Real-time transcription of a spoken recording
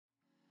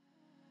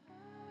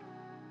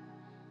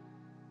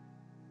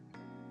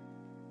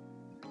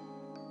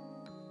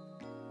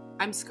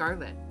I'm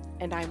Scarlett.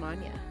 And I'm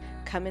Anya.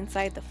 Come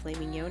inside the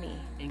Flaming Yoni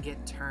and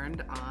get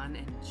turned on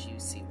and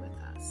juicy with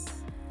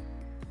us.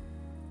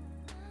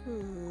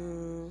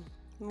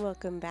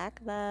 Welcome back,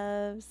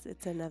 loves.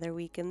 It's another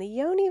week in the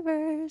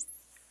Yoniverse.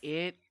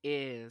 It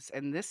is.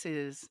 And this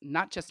is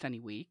not just any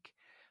week,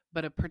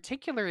 but a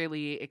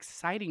particularly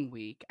exciting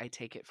week, I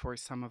take it, for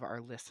some of our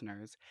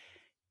listeners.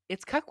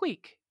 It's Cuck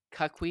Week.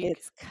 Cuck Week.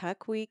 It's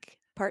Cuck Week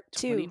Part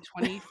 2.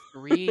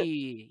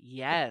 2023.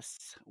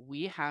 Yes,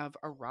 we have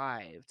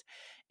arrived.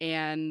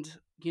 And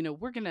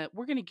we're going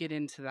to get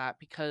into that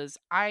because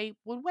I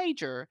would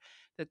wager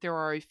that there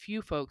are a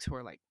few folks who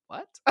are like,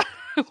 "What?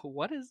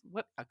 what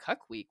a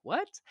Cuck Week?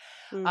 What?"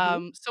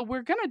 So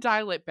we're going to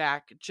dial it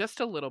back just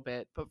a little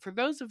bit, but for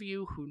those of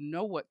you who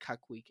know what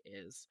Cuck Week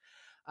is,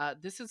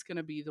 this is going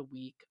to be the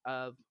week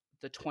of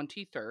the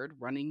 23rd,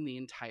 running the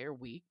entire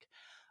week.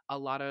 A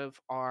lot of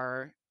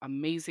our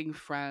amazing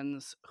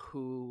friends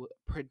who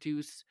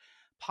produce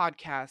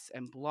podcasts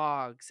and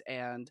blogs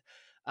and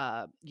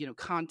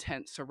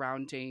content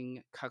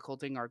surrounding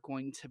cuckolding are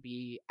going to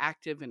be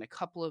active in a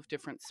couple of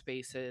different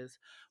spaces.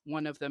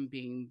 One of them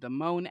being the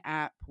Moan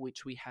app,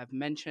 which we have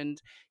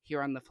mentioned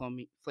here on the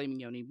Flaming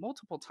Yoni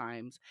multiple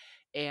times,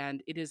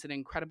 and it is an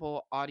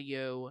incredible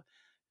audio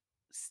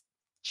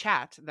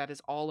chat that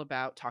is all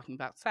about talking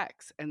about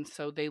sex. And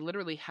so they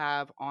literally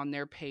have on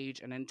their page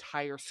an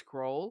entire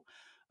scroll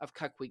of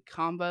Cuck Week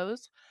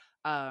combos.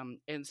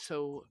 And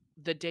so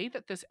the day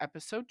that this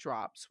episode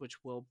drops,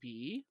 which will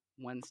be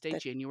Wednesday,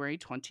 January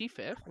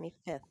 25th,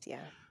 25th,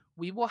 yeah.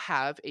 we will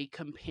have a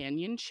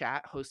companion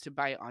chat hosted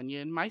by Anya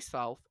and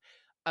myself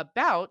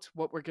about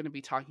what we're going to be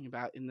talking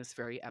about in this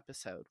very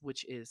episode,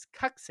 which is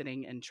cuck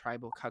sitting and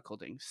tribal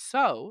cuckolding.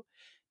 So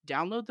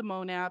download the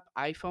Moan app,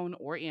 iPhone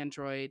or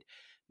Android,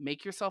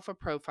 make yourself a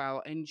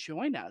profile, and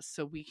join us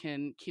so we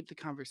can keep the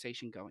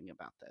conversation going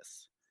about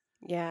this.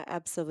 Yeah,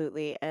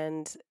 absolutely.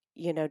 And,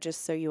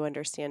 just so you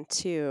understand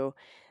too,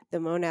 the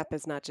Moan app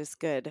is not just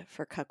good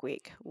for Cuck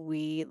Week.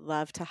 We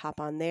love to hop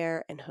on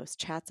there and host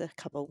chats. A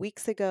couple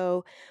weeks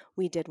ago,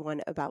 we did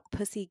one about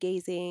pussy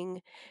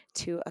gazing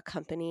to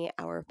accompany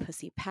our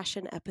Pussy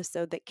Passion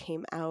episode that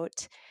came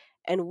out.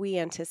 And we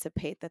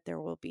anticipate that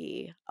there will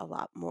be a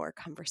lot more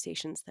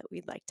conversations that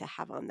we'd like to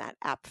have on that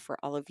app for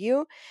all of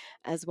you,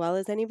 as well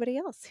as anybody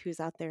else who's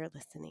out there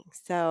listening.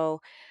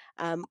 So,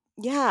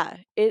 yeah,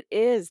 it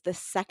is the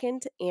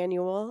second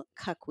annual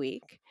Cuck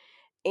Week.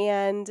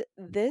 And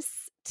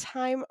this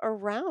time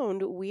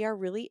around, we are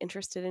really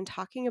interested in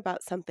talking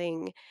about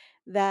something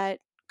that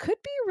could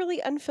be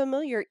really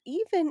unfamiliar,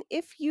 even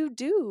if you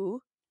do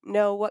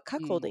know what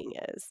cuckolding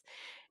is.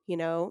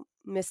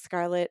 Miss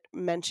Scarlett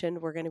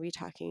mentioned we're going to be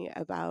talking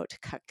about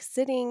cuck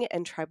sitting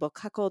and tribal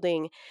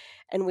cuckolding.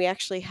 And we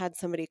actually had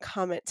somebody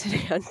comment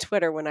today on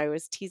Twitter when I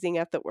was teasing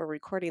up that we're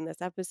recording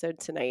this episode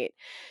tonight.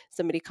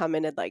 Somebody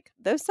commented like,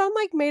 "Those sound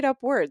like made up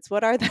words.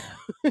 What are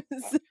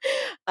those?"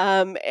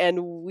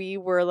 And we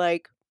were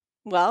like,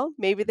 well,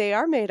 maybe they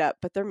are made up,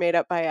 but they're made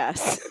up by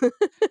us.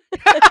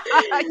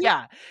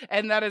 Yeah,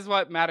 and that is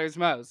what matters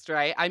most,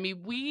 right? I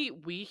mean,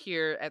 we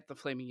here at the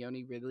Flaming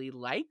Yoni really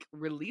like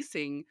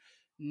releasing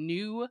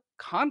new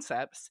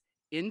concepts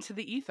into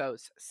the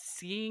ethos,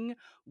 seeing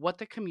what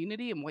the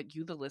community and what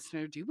you, the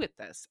listener, do with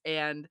this.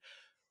 And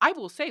I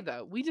will say,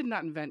 though, we did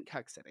not invent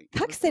cuck sitting. It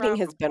Cuck was sitting around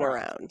has been before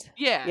us. around.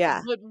 Yeah,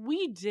 Yeah. but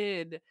we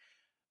did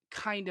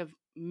kind of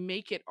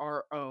make it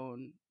our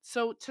own.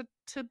 So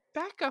to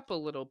back up a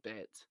little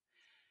bit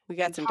We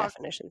got and some talk,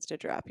 definitions to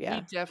drop. we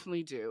Yeah.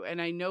 definitely do. And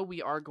I know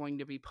we are going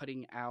to be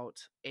putting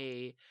out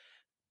a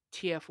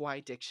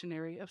TFY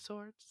dictionary of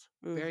sorts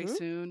very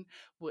soon.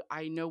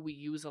 I know we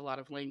use a lot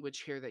of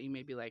language here that you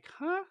may be like,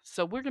 huh?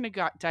 So we're going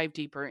to dive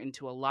deeper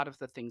into a lot of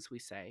the things we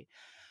say.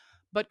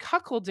 But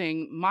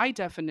cuckolding, my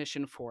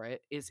definition for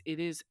it is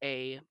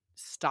a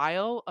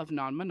style of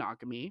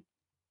non-monogamy.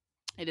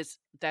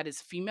 That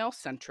is female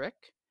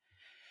centric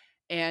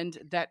and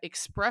that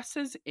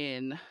expresses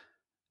in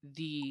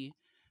the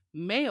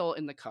male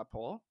in the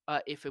couple,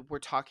 if we're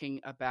talking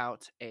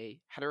about a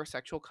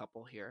heterosexual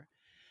couple here,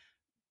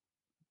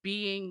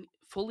 being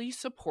fully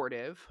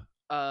supportive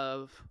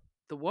of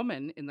the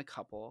woman in the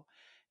couple,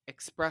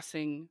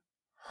 expressing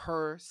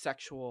her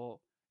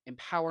sexual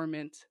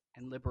empowerment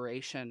and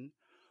liberation,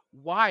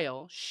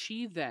 while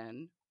she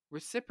then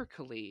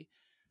reciprocally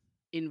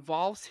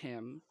involves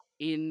him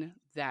in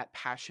that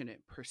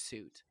passionate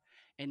pursuit.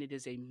 And it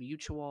is a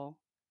mutual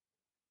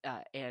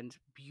and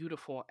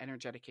beautiful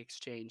energetic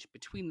exchange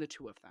between the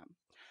two of them.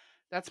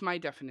 That's my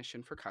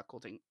definition for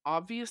cuckolding.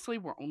 Obviously,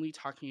 we're only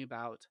talking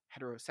about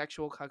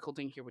heterosexual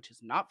cuckolding here, which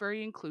is not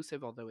very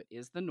inclusive, although it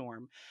is the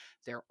norm.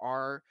 There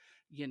are,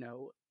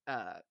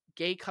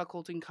 gay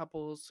cuckolding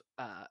couples.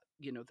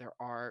 There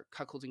are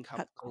cuckolding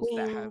couples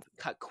that have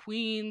cuck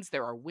queens.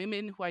 There are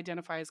women who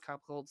identify as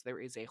cuckolds.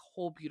 There is a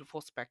whole beautiful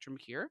spectrum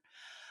here.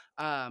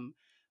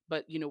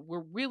 But we're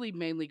really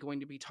mainly going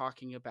to be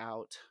talking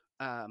about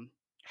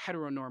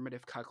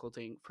heteronormative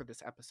cuckolding for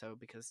this episode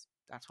because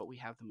that's what we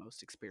have the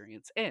most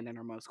experience in and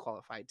are most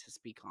qualified to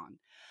speak on.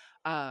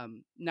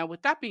 Now,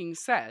 with that being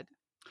said,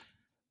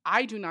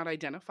 I do not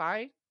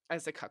identify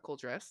as a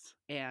cuckoldress,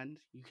 and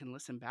you can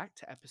listen back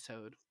to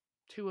episode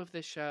 2 of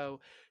this show,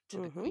 to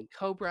the Mhm. Queen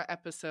Cobra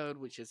episode,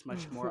 which is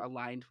much more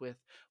aligned with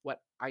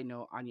what I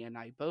know Anya and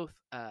I both,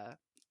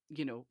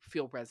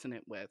 feel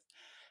resonant with.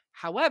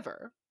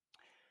 However,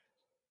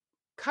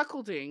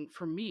 cuckolding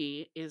for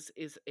me is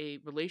a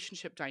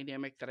relationship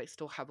dynamic that I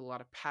still have a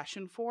lot of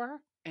passion for,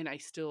 and I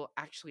still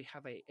actually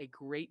have a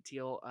great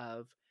deal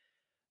of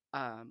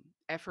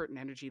effort and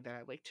energy that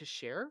I like to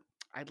share.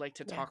 I'd like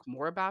to Yeah. talk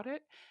more about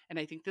it. And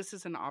I think this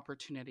is an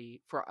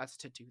opportunity for us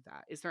to do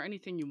that. Is there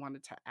anything you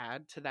wanted to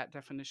add to that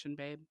definition,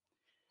 babe?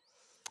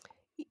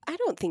 I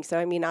don't think so.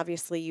 I mean,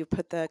 obviously, you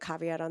put the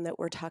caveat on that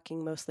we're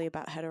talking mostly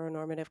about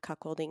heteronormative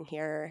cuckolding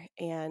here.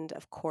 And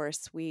of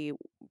course, we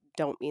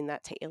don't mean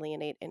that to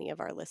alienate any of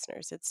our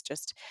listeners. It's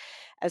just,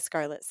 as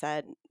Scarlett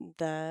said,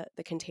 the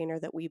container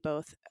that we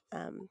both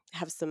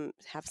have some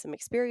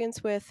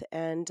experience with,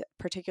 and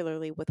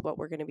particularly with what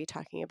we're going to be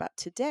talking about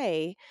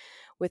today,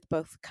 with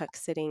both cuck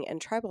sitting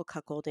and tribal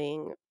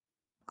cuckolding.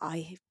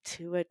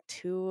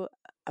 To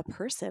a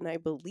person, I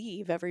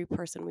believe every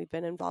person we've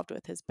been involved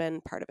with has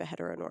been part of a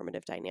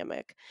heteronormative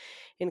dynamic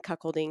in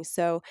cuckolding.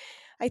 So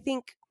I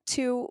think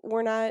too,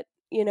 we're not,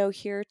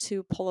 here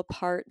to pull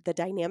apart the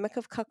dynamic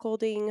of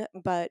cuckolding,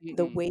 but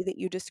the Mm-mm. way that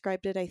you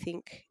described it, I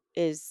think,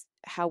 is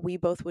how we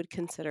both would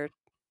consider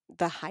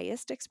the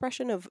highest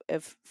expression of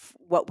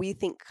what we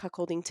think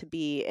cuckolding to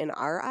be in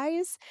our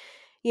eyes.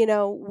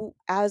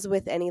 As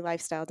with any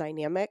lifestyle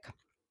dynamic,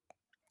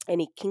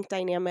 any kink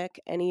dynamic,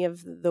 any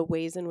of the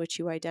ways in which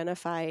you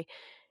identify,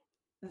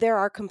 there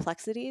are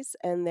complexities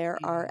and there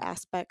are Mhm.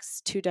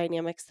 aspects to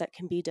dynamics that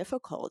can be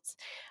difficult.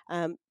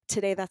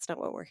 Today, that's not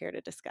what we're here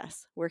to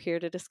discuss. We're here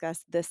to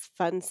discuss this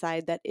fun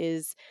side that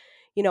is,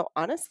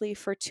 honestly,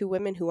 for two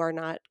women who are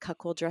not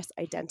cuckold dress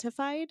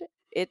identified.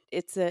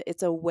 It's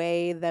a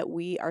way that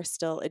we are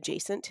still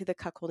adjacent to the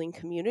cuckolding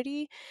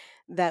community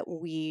that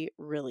we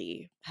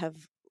really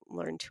have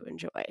learned to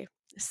enjoy.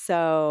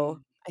 So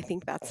Mm. I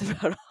think that's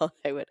about all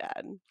I would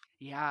add.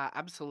 Yeah,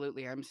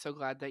 absolutely. I'm so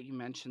glad that you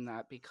mentioned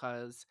that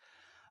because,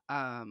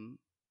 um,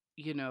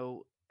 you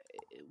know,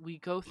 we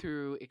go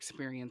through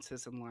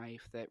experiences in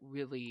life that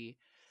really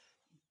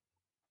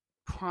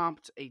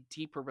prompt a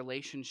deeper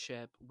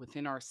relationship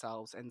within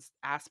ourselves and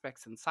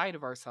aspects inside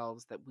of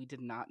ourselves that we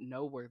did not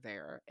know were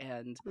there.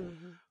 And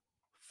Hmm.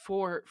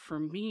 for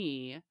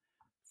me,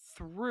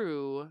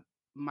 through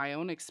my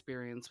own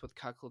experience with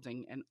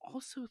cuckolding and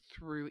also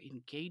through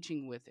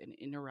engaging with and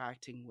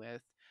interacting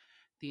with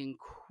the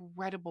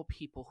incredible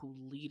people who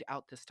lead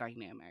out this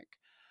dynamic,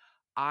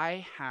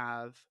 I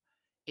have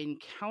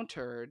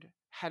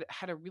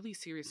had a really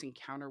serious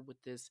encounter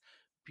with this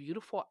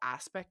beautiful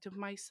aspect of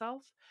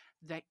myself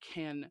that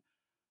can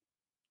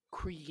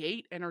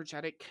create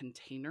energetic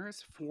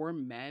containers for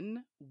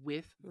men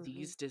with Hmm.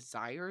 these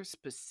desires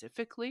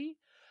specifically,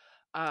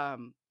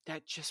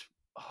 that just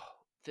oh,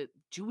 that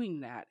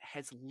doing that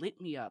has lit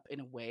me up in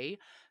a way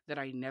that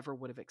I never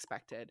would have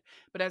expected.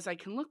 But as I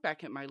can look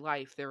back at my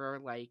life, there are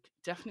like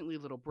definitely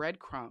little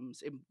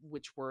breadcrumbs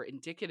which were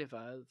indicative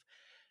of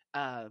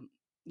um,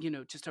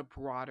 just a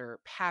broader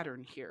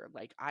pattern here.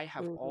 Like, I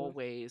have Hmm.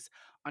 always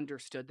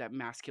understood that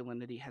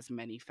masculinity has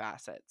many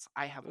facets.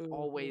 I have Hmm.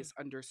 always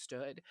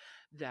understood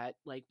that,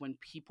 like, when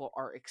people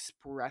are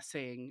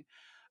expressing,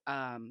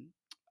 um,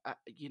 uh,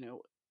 you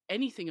know,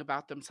 anything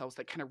about themselves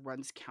that kind of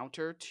runs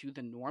counter to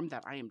the norm,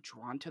 that I am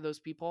drawn to those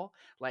people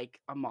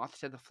like a moth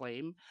to the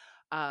flame.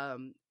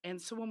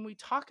 And so when we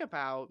talk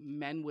about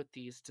men with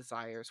these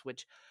desires,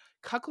 which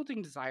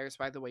cuckolding desires,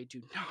 by the way,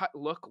 do not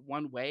look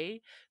one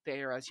way.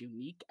 They are as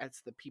unique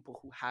as the people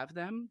who have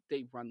them.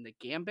 They run the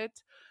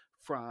gambit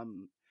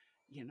from,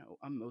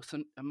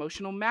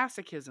 emotional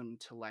masochism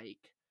to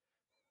like,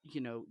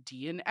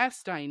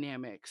 DNS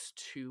dynamics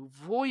to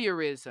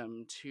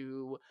voyeurism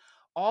to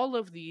all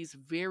of these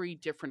very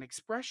different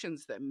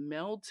expressions that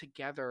meld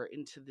together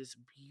into this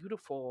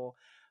beautiful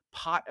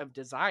pot of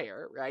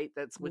desire, right?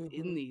 That's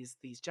within Hmm. these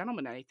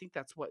gentlemen. And I think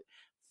that's what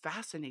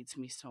fascinates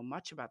me so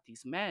much about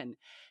these men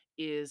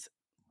is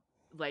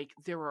like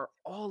there are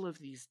all of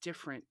these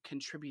different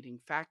contributing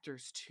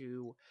factors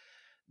to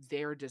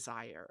their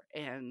desire,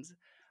 and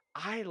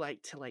I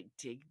like to like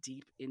dig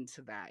deep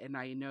into that, and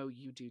I know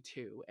you do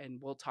too,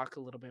 and we'll talk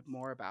a little bit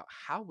more about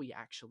how we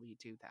actually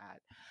do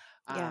that.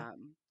 Yeah.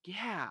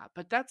 Yeah,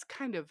 but that's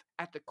kind of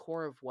at the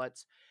core of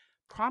what's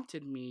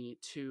prompted me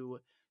to,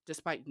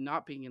 despite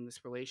not being in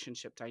this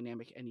relationship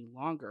dynamic any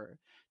longer,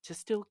 to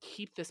still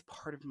keep this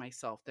part of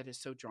myself that is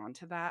so drawn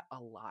to that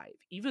alive,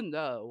 even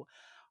though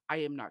I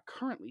am not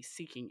currently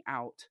seeking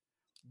out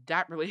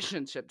that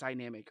relationship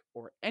dynamic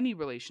or any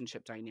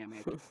relationship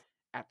dynamic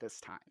at this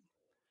time.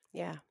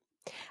 Yeah.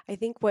 I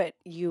think what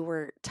you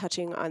were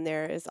touching on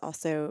there is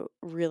also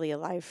really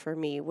alive for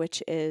me,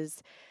 which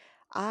is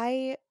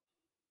I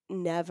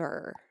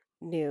never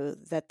knew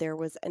that there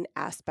was an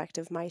aspect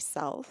of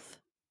myself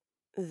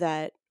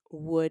that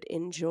would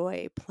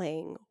enjoy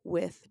playing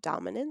with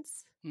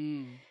dominance.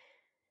 Mm,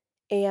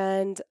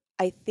 And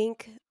I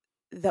think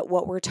that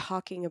what we're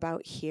talking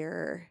about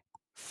here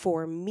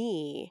for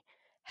me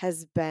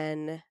has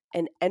been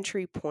an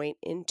entry point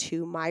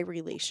into my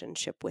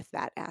relationship with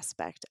that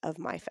aspect of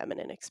my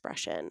feminine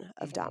expression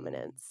of Mhm.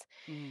 dominance.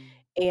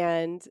 Mm.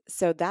 And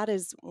so that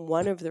is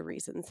one of the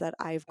reasons that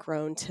I've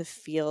grown to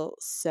feel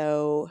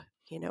so,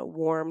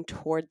 warm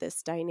toward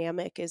this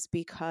dynamic, is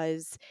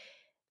because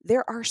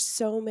there are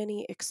so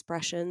many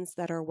expressions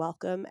that are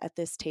welcome at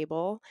this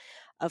table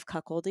of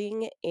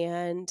cuckolding,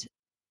 and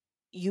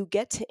you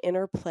get to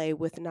interplay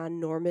with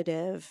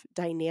non-normative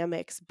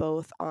dynamics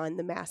both on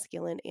the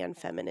masculine and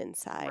feminine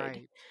side.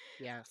 Right.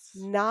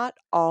 Yes. Not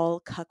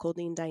all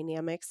cuckolding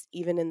dynamics,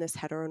 even in this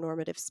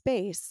heteronormative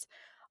space,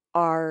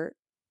 are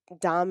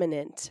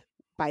dominant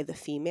by the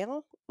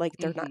female. Like,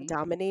 they're not Mhm.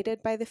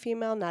 dominated by the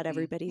female. Not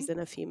everybody's Mhm. in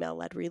a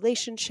female-led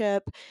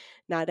relationship.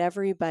 Not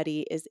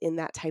everybody is in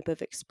that type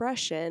of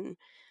expression,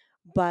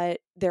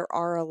 but there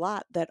are a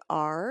lot that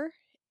are.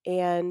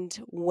 And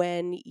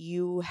when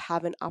you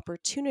have an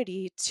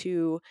opportunity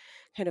to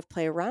kind of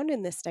play around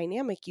in this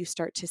dynamic, you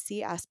start to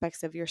see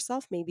aspects of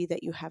yourself maybe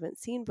that you haven't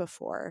seen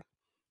before.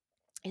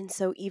 And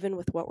so, even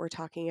with what we're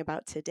talking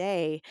about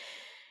today,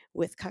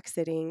 with cuck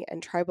sitting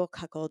and tribal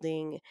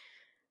cuckolding,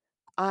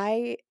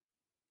 I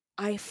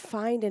I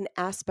find an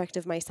aspect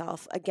of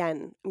myself.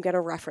 Again, I'm going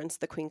to reference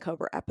the Queen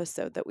Cobra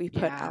episode that we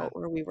put Yeah. out,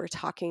 where we were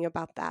talking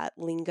about that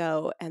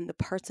lingo and the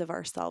parts of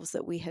ourselves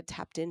that we had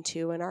tapped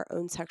into in our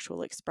own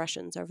sexual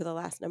expressions over the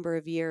last number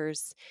of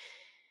years.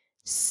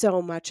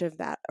 So much of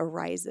that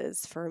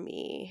arises for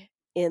me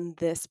in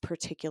this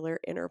particular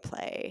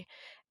interplay.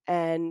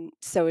 And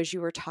so, as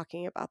you were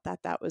talking about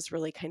that, that was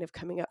really kind of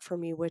coming up for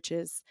me, which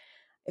is,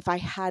 if I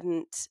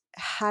hadn't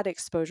had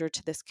exposure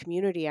to this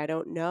community, I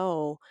don't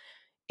know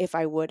if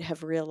I would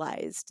have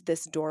realized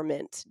this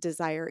dormant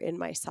desire in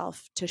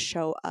myself to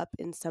show up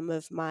in some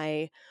of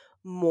my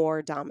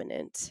more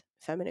dominant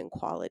feminine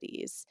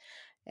qualities.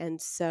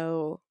 And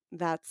so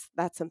that's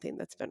something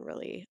that's been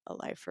really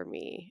alive for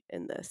me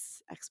in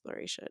this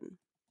exploration.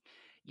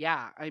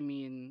 Yeah, I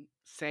mean,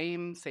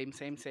 same, same,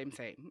 same, same,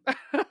 same.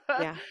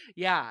 Yeah.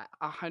 Yeah,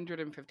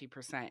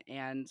 150%.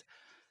 And,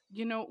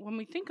 when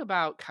we think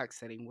about cuck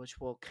sitting, which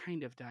we'll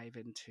kind of dive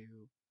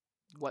into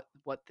what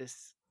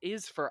this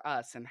is for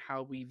us and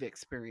how we've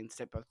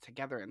experienced it both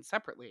together and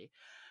separately,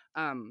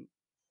 um,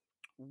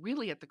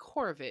 really at the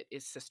core of it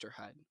is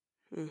sisterhood.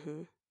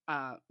 Mhm.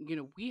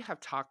 We have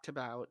talked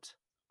about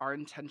our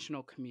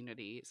intentional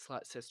community,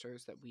 Slut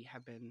Sisters, that we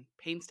have been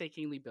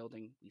painstakingly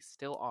building. We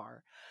still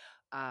are.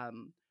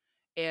 Um,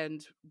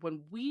 and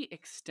when we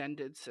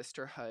extended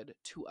sisterhood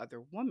to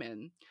other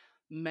women,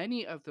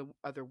 many of the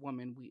other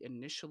women we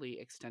initially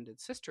extended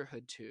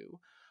sisterhood to,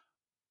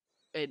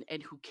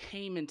 and who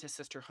came into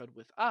sisterhood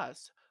with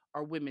us,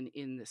 are women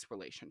in this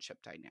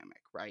relationship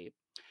dynamic, right?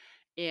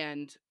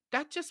 And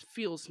that just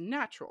feels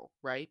natural,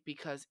 right?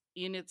 Because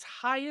in its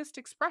highest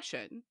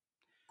expression,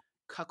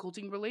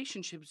 cuckolding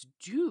relationships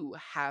do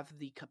have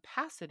the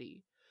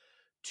capacity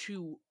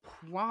to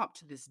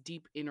prompt this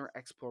deep inner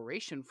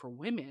exploration for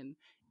women,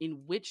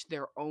 in which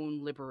their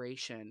own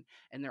liberation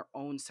and their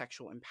own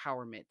sexual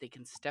empowerment, they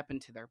can step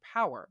into their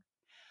power.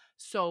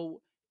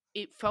 So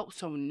it felt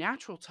so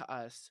natural to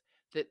us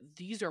that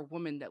these are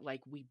women that,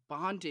 like, we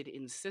bonded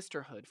in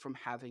sisterhood from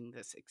having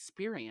this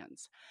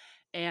experience.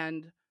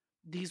 And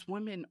these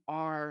women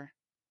are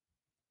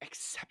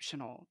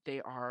exceptional.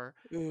 They are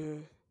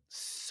Mm.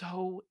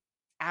 so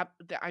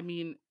I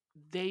mean,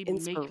 they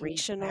make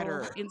me Inspirational.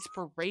 better,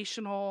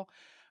 inspirational,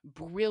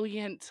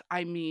 brilliant.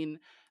 I mean,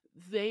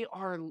 they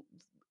are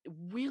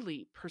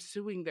really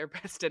pursuing their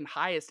best and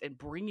highest and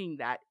bringing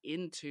that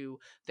into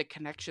the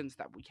connections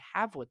that we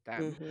have with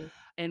them. Mhm.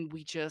 And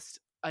we just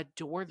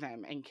adore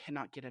them and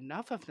cannot get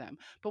enough of them.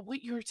 But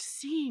what you're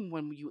seeing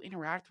when you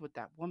interact with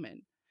that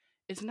woman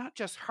is not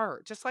just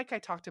her. Just like I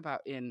talked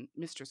about in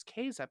Mistress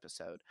K's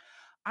episode,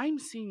 I'm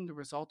seeing the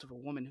result of a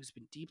woman who's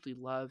been deeply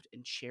loved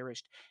and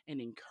cherished and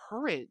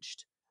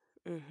encouraged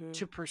Mhm.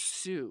 to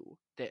pursue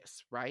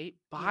this, right?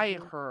 By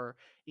Mhm. her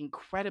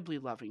incredibly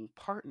loving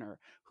partner,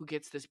 who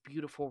gets this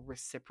beautiful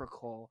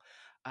reciprocal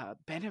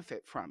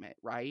benefit from it,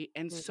 right?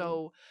 And Mhm.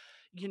 so,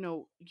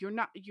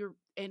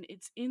 and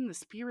it's in the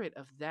spirit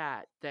of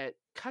that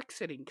cuck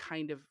sitting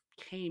kind of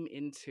came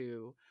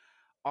into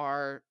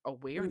our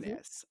Mhm.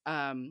 awareness.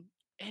 And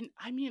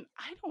I mean,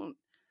 I don't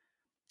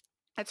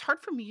it's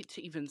hard for me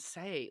to even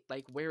say,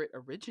 like, where it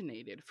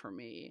originated for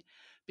me,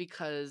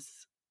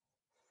 because,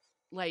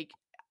 like,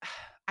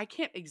 I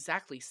can't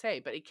exactly say,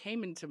 but it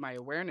came into my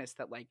awareness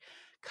that, like,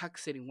 cuck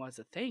sitting was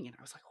a thing, and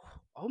I was like,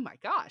 "Oh my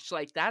gosh,"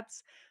 like,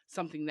 that's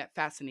something that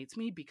fascinates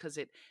me because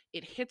it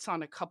hits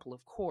on a couple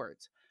of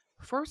chords.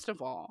 First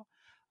of all,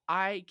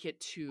 I get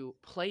to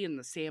play in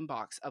the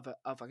sandbox of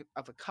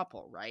a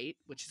couple, right?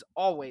 Which is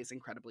always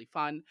incredibly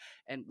fun,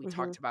 and we Mhm.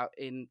 talked about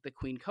in the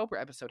Queen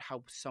Cobra episode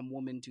how some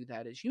women do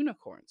that as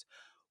unicorns.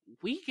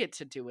 We get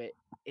to do it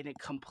in a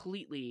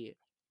completely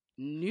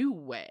new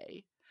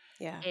way,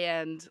 Yeah.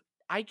 and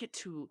I get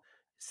to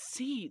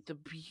see the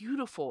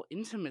beautiful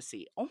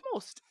intimacy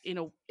almost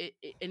in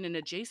an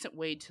adjacent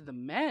way to the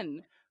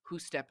men who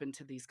step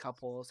into these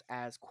couples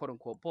as quote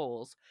unquote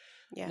bulls,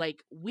 Yeah.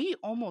 like we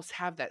almost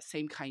have that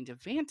same kind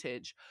of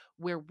vantage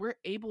where we're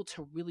able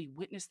to really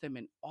witness them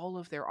in all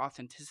of their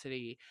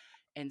authenticity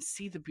and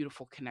see the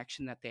beautiful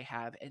connection that they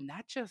have. And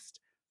that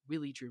just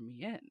really drew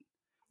me in.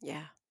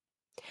 Yeah.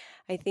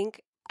 I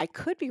think I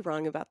could be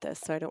wrong about this,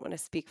 so I don't want to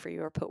speak for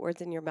you or put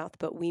words in your mouth,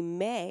 but we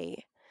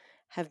may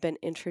have been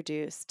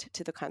introduced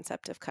to the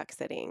concept of cuck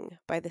sitting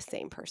by the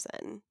same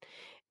person.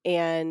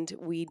 And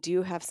we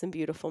do have some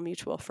beautiful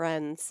mutual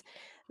friends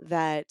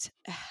that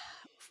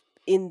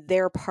in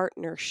their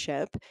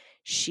partnership,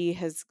 she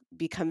has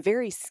become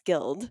very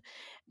skilled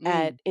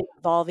at Mm,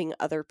 involving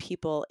other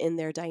people in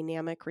their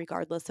dynamic,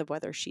 regardless of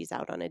whether she's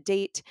out on a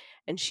date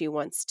and she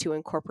wants to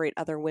incorporate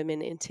other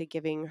women into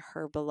giving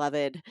her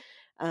beloved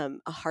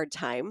a hard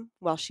time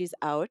while she's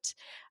out.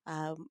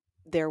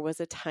 There was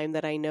a time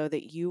that I know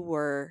that you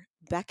were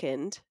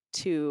beckoned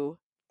to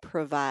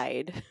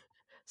provide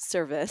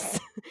service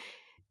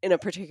in a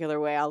particular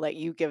way. I'll let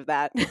you give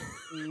that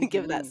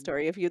give that mhm,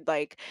 story if you'd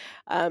like.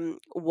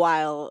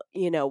 While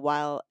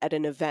while at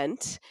an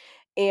event,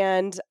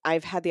 and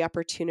I've had the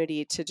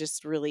opportunity to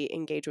just really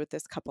engage with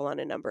this couple on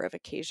a number of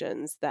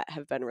occasions that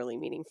have been really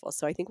meaningful.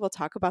 So I think we'll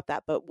talk about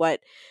that. But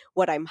what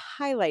I'm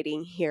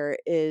highlighting here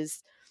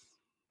is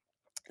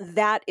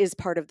that is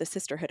part of the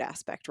sisterhood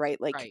aspect, right?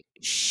 Like right.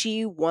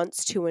 she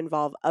wants to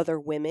involve other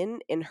women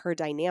in her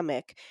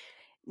dynamic,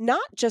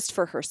 not just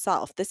for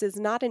herself. This is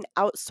not an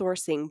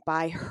outsourcing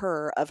by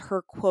her of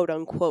her quote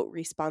unquote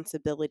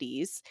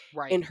responsibilities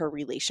in Right. her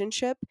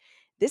relationship.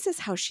 This is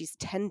how she's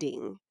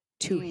tending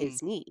to Mm,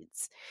 his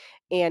needs.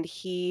 And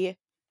he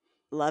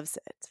loves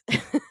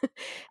it.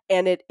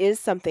 And it is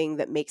something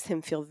that makes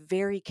him feel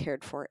very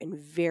cared for and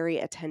very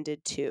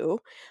attended to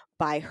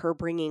by her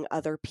bringing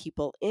other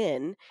people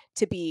in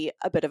to be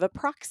a bit of a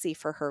proxy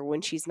for her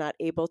when she's not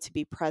able to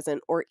be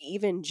present, or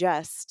even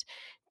just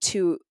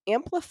to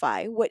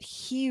amplify what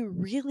he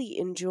really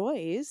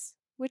enjoys,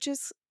 which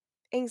is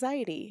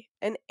anxiety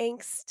and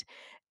angst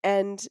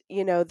and,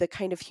 the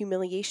kind of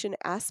humiliation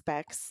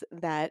aspects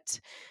that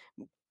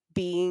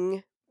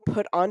being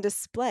put on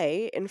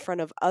display in front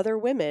of other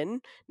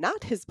women,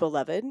 not his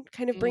beloved,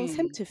 kind of brings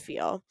him mm, to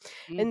feel.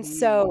 And mhm.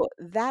 so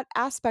that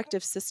aspect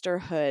of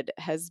sisterhood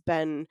has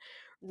been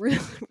really,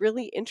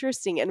 really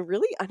interesting and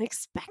really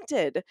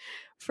unexpected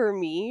for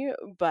me,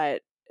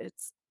 but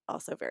it's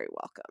also very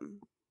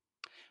welcome.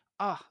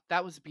 Ah,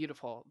 that was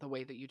beautiful the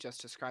way that you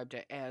just described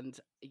it. And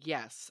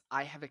yes,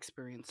 I have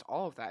experienced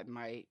all of that in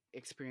my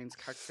experience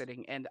cuck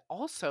sitting. And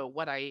also,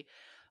 what I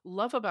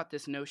love about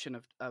this notion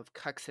of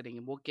cuck sitting,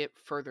 and we'll get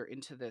further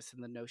into this in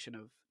the notion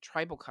of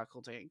tribal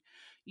cuckolding,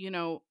 you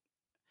know,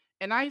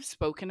 and I've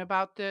spoken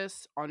about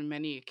this on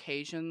many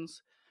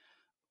occasions,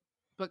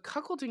 but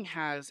cuckolding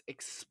has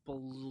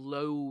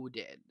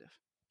exploded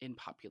in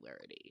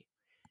popularity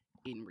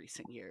in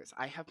recent years.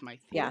 I have my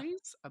Yeah.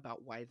 theories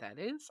about why that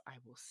is. I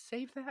will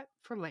save that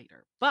for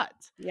later.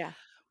 But Yeah.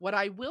 what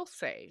I will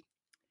say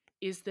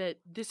is that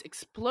this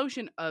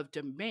explosion of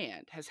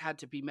demand has had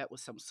to be met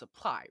with some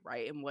supply,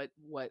 right? And what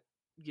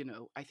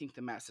I think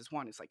the masses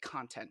want is like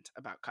content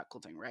about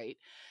cuckolding, right?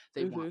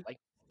 They want Mhm. like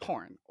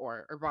porn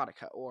or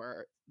erotica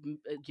or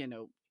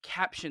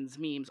captions,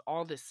 memes,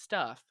 all this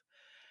stuff.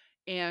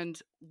 And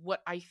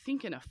what I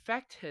think an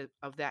effect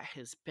of that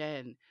has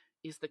been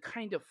is the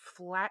kind of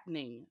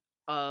flattening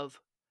of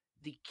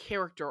the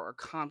character or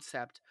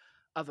concept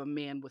of a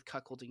man with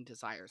cuckolding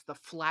desires, the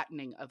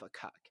flattening of a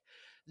cuck,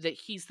 that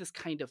he's this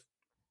kind of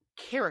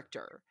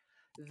character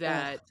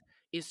Ugh. that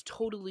is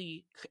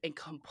totally and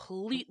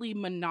completely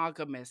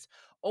monogamous,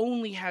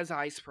 only has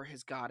eyes for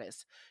his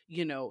goddess,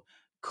 you know,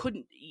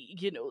 couldn't,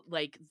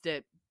 like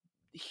that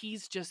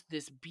he's just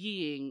this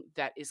being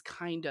that is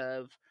kind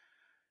of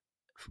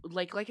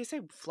like I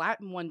said, flat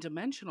and one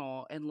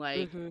dimensional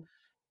Mhm.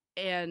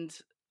 and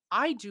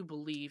I do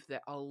believe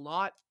that a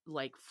lot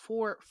like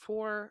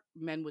for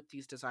men with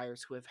these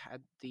desires who have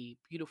had the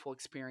beautiful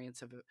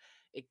experience of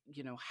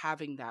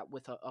having that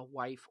with a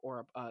wife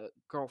or a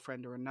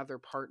girlfriend or another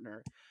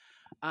partner,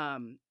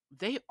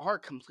 they are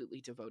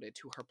completely devoted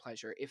to her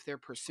pleasure if they're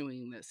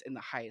pursuing this in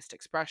the highest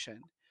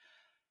expression.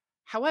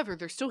 However,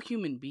 they're still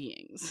human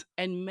beings,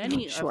 and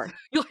many of Sure.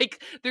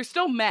 like they're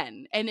still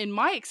men, and in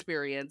my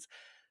experience,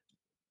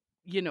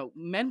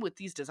 men with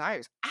these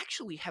desires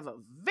actually have a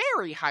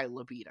very high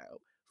libido,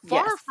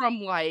 far Yes.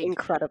 from like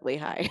Incredibly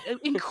high.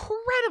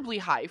 incredibly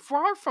high,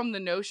 far from the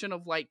notion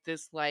of like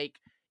this like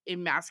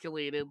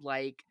emasculated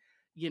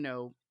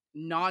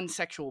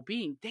non-sexual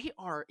being. They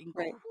are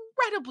Right.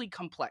 incredibly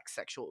complex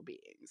sexual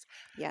beings.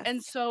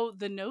 And Yes. so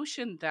the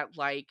notion that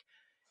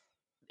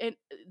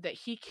that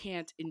he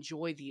can't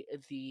enjoy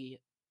the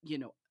you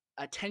know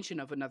attention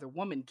of another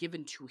woman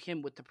given to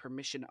him with the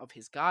permission of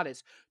his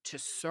goddess to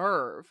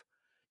serve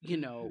you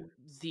know Mhm.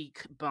 the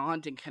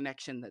bond and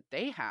connection that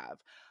they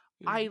have.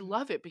 I Mhm.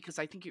 love it because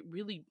I think it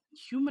really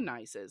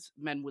humanizes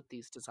men with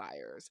these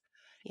desires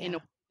in a Yeah.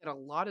 way that a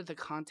lot of the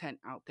content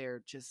out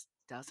there just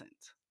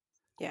doesn't.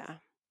 Yeah.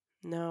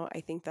 No,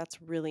 I think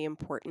that's really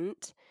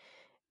important.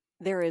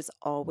 There is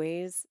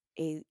always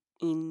a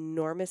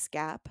enormous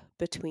gap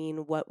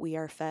between what we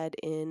are fed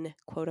in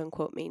quote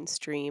unquote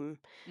mainstream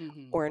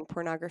Mhm. or in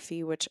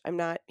pornography, which I'm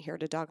not here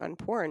to dog on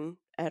porn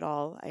at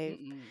all.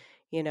 Mm-mm.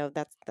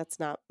 That's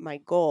not my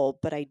goal,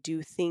 but I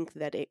do think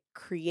that it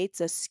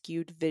creates a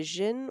skewed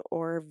vision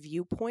or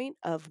viewpoint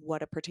of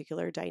what a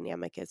particular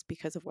dynamic is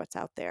because of what's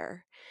out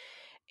there.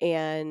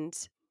 And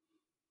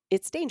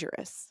it's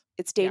dangerous.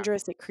 It's Yeah.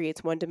 dangerous. It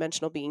creates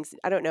one-dimensional beings.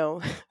 I don't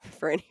know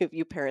for any of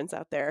you parents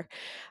out there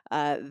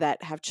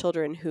that have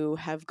children who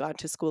have gone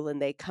to school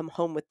and they come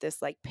home with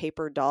this like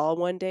paper doll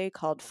one day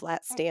called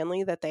Flat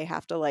Stanley that they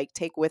have to like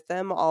take with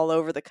them all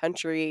over the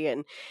country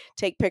and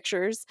take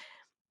pictures.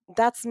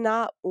 That's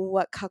not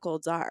what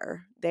cuckolds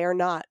are. They are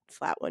not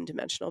flat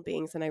one-dimensional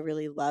beings, and I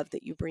really love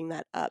that you bring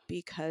that up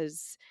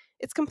because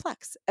it's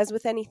complex, as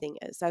with anything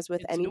is, as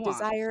with It's any nuanced.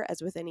 desire,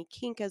 as with any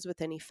kink, as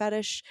with any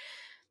fetish.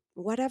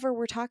 Whatever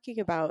we're talking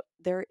about,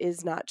 there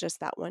is not just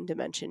that one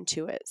dimension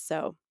to it.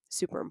 So,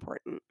 super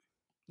important.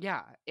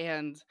 Yeah,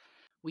 and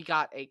we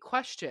got a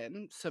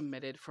question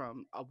submitted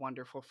from a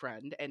wonderful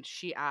friend, and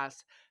she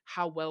asked,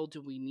 "How well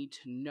do we need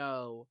to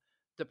know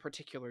the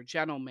particular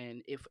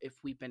gentleman if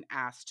we've been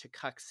asked to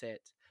cuck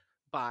sit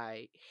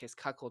by his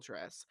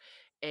cuckoldress?"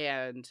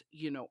 And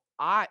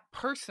I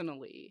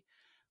personally,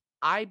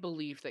 I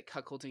believe that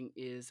cuckolding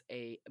is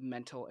a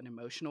mental and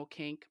emotional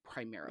kink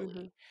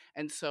Mhm. primarily,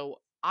 and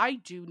so I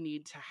do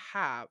need to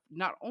have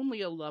not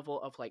only a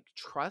level of like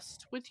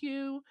trust with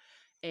you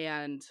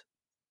and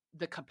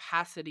the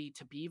capacity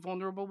to be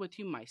vulnerable with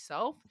you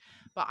myself,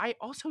 but I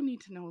also need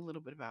to know a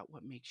little bit about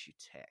what makes you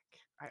tick.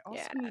 I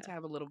Yeah, also need to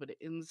have a little bit of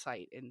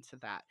insight into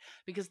that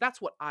because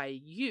that's what I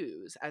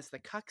use as the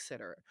cuck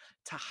sitter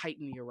to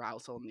heighten the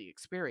arousal and the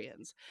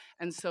experience.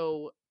 And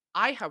so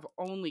I have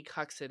only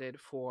cuck sitted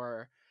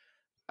for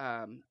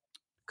um,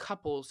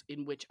 couples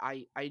in which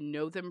I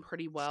know them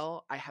pretty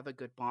well. I have a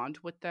good bond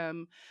with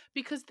them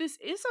because this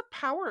is a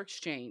power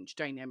exchange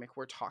dynamic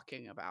we're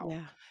talking about,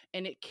 yeah,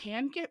 and it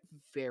can get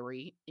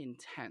very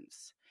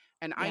intense.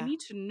 And I yeah, need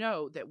to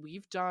know that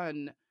we've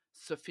done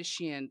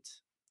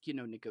sufficient,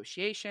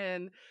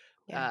 negotiation,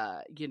 yeah,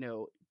 uh, you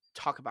know,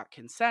 talk about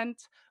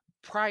consent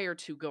prior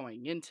to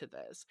going into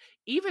this.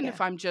 Even yeah.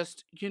 if I'm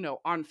just,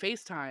 on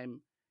FaceTime,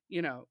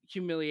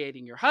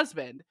 humiliating your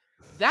husband,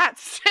 that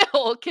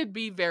still can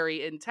be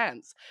very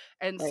intense.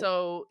 And Right.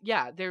 so,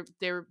 yeah,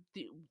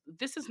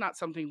 this is not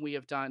something we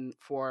have done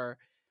for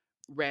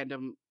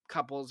random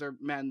couples or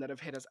men that have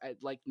hit us.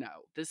 Like,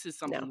 no, this is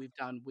No. something we've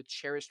done with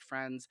cherished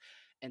friends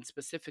and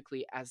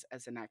specifically as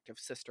an act of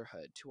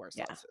sisterhood to our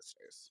soul Yeah.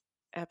 sisters.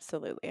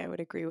 Absolutely, I would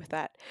agree with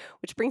that.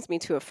 Which brings me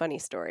to a funny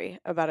story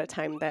about a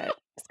time that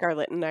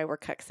Scarlett and I were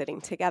cuck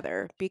sitting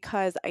together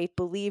because I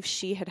believe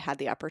she had had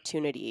the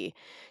opportunity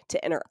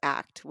to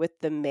interact with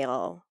the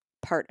male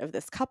part of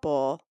this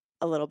couple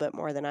a little bit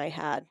more than I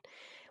had.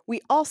 We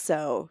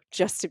also,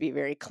 just to be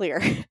very clear,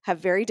 have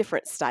very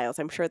different styles.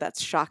 I'm sure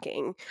that's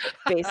shocking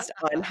based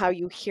on how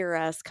you hear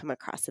us come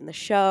across in the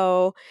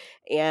show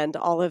and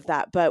all of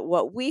that. But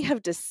what we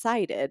have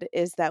decided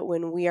is that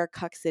when we are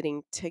cuck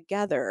sitting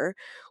together,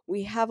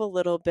 we have a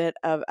little bit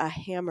of a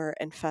hammer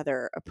and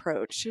feather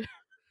approach.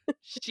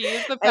 She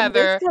is the And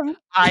this feather, comes,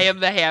 I am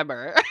the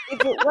hammer. if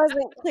it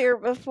wasn't clear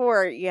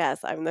before, yes,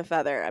 I'm the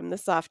feather, I'm the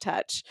soft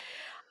touch.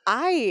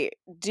 I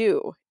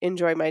do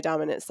enjoy my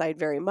dominant side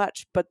very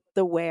much, but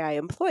the way I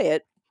employ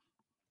it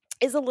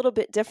is a little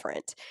bit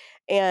different.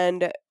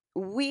 And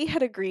we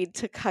had agreed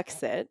to cuck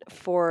sit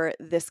for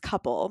this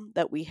couple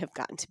that we have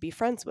gotten to be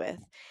friends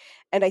with.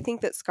 And I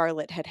think that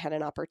Scarlett had had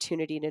an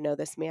opportunity to know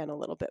this man a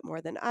little bit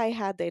more than I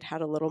had. They'd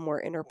had a little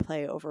more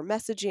interplay over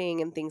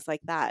messaging and things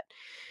like that.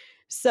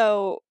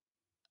 So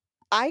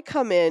I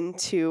come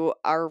into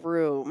our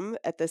room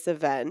at this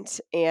event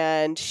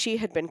and she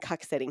had been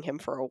cuck sitting him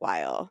for a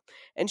while.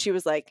 And she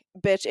was like,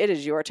 "Bitch, it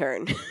is your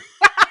turn.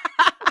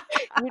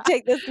 You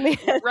take this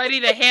man. Ready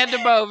to hand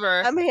him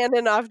over. I'm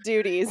handing off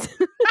duties."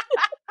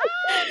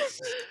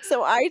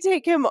 So I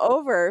take him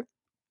over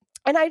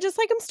and I just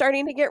like I'm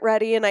starting to get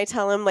ready and I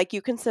tell him like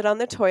you can sit on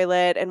the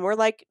toilet and we're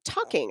like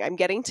talking. I'm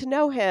getting to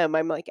know him.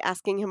 I'm like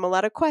asking him a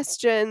lot of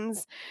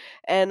questions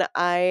and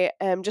I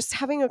am just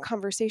having a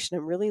conversation.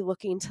 I'm really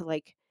looking to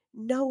like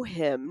know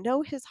him,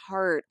 know his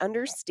heart,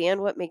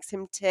 understand what makes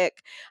him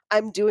tick.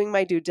 I'm doing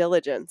my due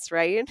diligence,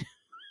 right?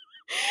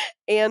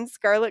 And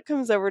Scarlett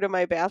comes over to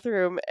my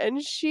bathroom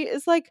and she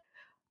is like,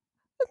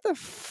 "What the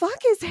fuck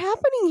is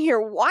happening here?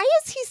 Why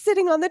is he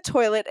sitting on the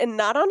toilet and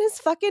not on his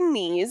fucking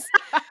knees,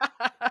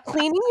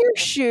 cleaning your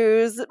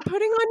shoes,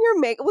 putting on your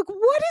makeup? Like,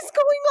 what is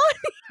going on?"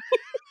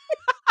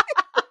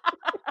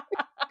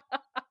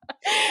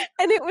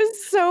 And it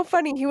was so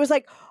funny. He was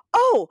like,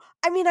 "Oh,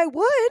 I mean, I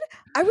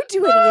would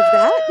do any of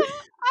that."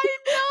 I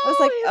I was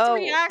like, know his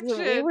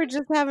 "Oh, we reaction. were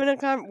just having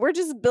we're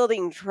just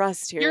building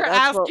trust here. You're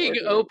That's what we're asking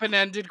doing."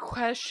 open-ended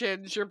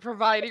questions. You're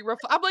providing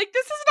I'm like,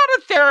 this is not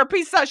a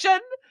therapy session.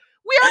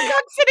 We are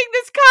cuck sitting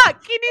this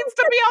cuck. He needs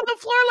to be on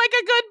the floor like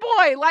a good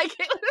boy. Like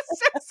it was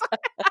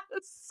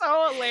just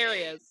so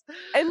hilarious.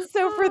 And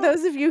so for Oh.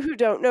 those of you who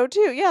don't know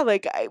too, yeah,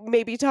 like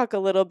maybe talk a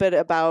little bit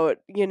about,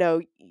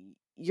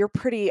 you're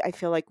pretty, I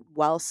feel like,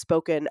 well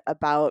spoken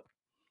about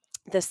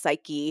the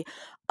psyche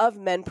of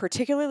men,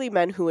 particularly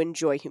men who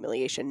enjoy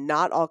humiliation.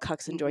 Not all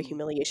cucks enjoy Mhm.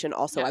 humiliation.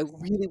 Also, I Yes.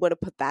 really want to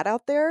put that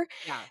out there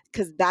Yeah.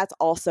 because that's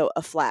also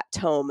a flat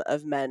tome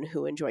of men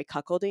who enjoy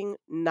cuckolding.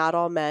 Not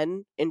all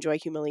men enjoy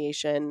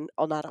humiliation,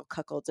 or not all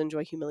cuckolds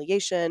enjoy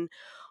humiliation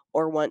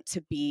or want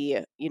to be,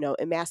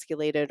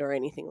 emasculated or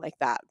anything like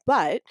that.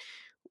 But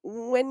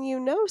when you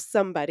know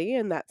somebody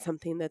and that's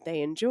something that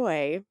they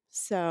enjoy,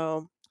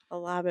 so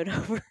I'll lob it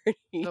over to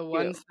The you.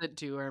 ones that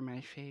do are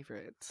my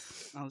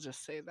favorites. I'll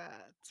just say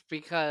that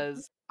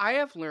because I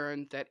have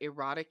learned that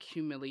erotic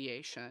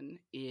humiliation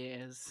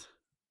is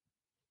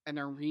an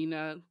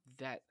arena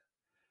that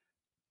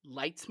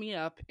lights me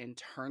up and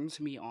turns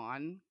me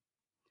on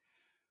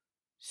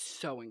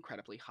so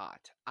incredibly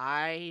hot.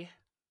 I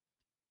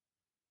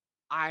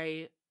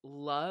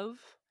love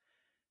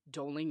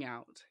doling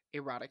out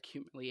erotic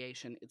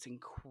humiliation. It's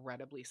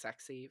incredibly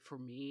sexy for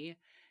me,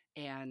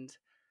 and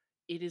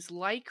it is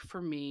like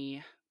for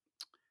me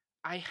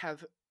I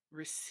have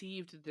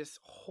received this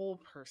whole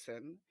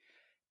person,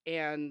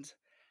 and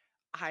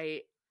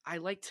I I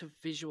like to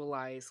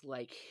visualize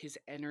like his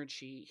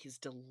energy, his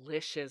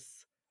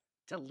delicious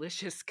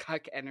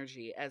cuck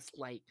energy as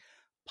like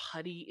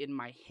putty in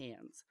my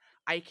hands.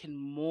 I can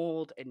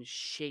mold and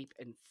shape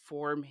and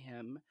form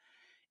him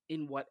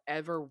in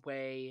whatever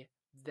way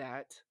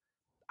that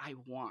I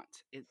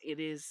want. It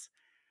is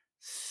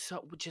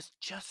so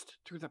just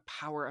through the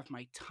power of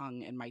my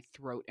tongue and my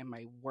throat and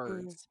my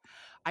Mm, words,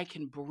 I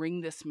can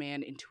bring this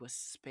man into a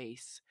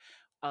space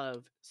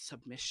of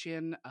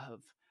submission,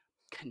 of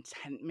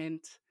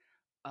contentment,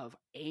 of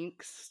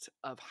angst,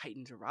 of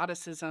heightened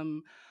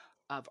eroticism,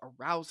 of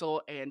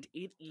arousal, and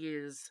it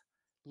is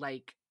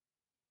like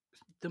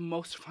the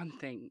most fun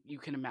thing you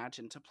can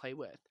imagine to play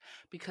with,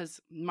 because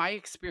my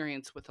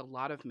experience with a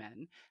lot of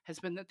men has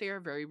been that they are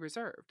very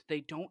reserved.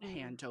 They don't mm,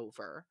 hand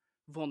over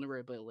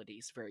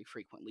vulnerabilities very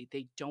frequently.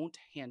 They don't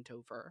hand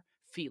over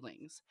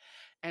feelings.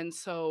 And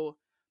so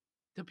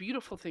the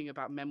beautiful thing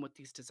about men with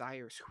these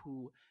desires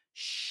who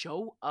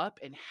show up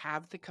and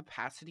have the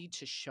capacity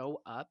to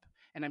show up,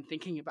 and I'm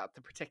thinking about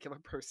the particular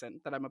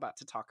person that I'm about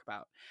to talk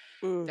about,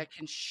 mm, that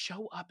can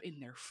show up in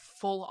their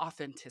full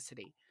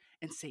authenticity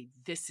and say,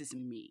 "This is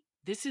me.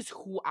 This is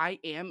who I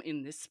am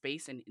in this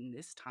space and in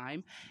this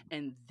time.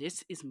 And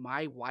this is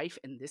my wife,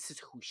 and this is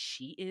who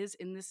she is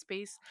in this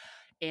space.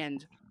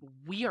 And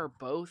we are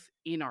both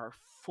in our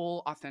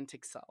full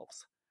authentic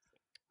selves."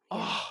 yeah.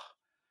 Oh,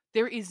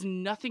 there is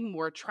nothing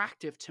more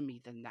attractive to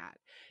me than that.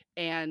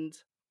 And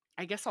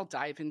I guess I'll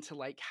dive into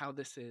like how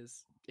this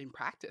is in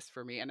practice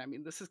for me. And I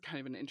mean, this is kind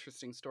of an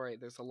interesting story.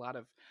 There's a lot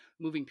of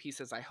moving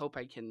pieces. I hope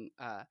I can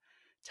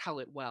tell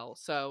it well.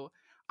 So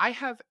I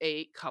have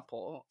a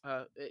couple.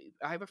 I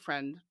have a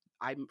friend.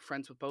 I'm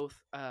friends with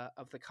both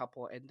of the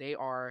couple, and they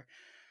are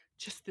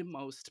just the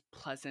most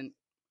pleasant,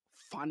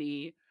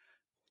 funny,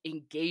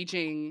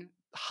 engaging,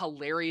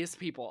 hilarious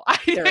people.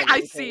 They're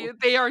I see amazing.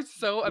 it. They are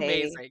so They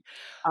amazing.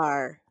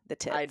 are the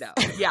I tits. know.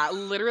 Yeah,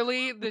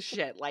 literally the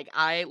shit. Like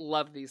I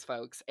love these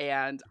folks,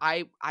 and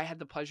I had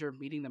the pleasure of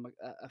meeting them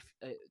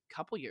a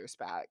couple years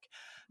back.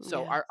 So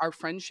Yeah. our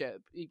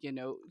friendship,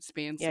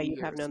 spans Yeah, some you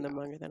have years known them now.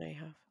 longer than I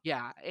have.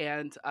 Yeah,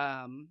 and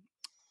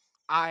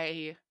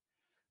I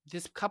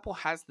this couple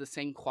has the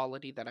same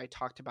quality that I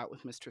talked about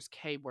with Mistress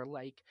K, where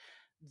like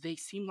they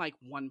seem like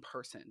one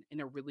person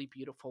in a really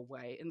beautiful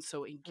way. And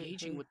so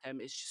engaging Mhm. with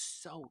them is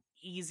just so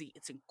easy.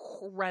 It's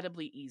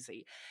incredibly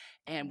easy.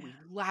 And we Yeah.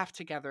 laugh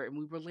together and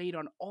we relate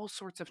on all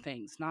sorts of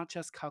things, not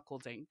just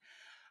cuckolding.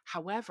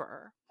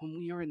 However, when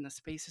we are in the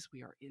spaces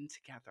we are in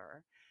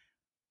together,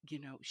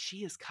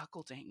 she is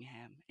cuckolding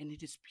him and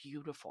it is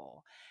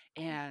beautiful.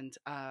 And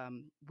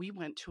we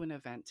went to an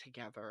event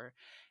together,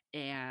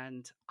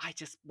 and I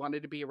just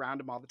wanted to be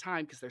around him all the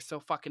time because they're so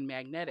fucking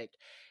magnetic.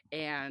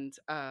 And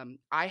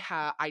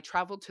I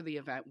traveled to the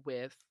event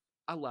with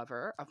a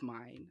lover of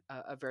mine,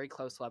 a very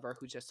close lover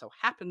who just so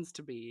happens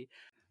to be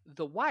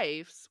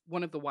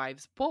one of the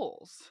wives'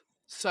 bulls.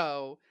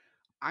 So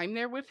I'm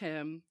there with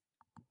him,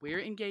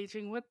 we're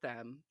engaging with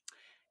them,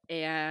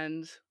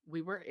 and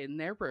we were in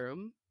their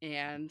room,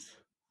 and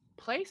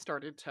play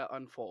started to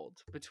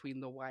unfold between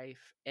the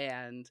wife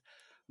and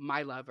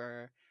my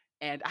lover,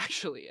 and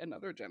actually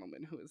another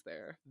gentleman who was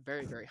there,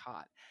 very very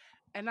hot.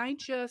 And I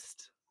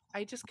just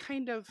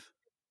kind of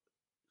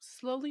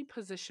slowly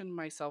positioned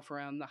myself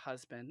around the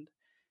husband.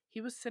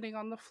 He was sitting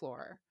on the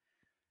floor,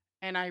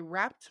 and I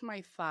wrapped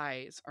my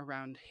thighs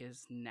around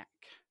his neck,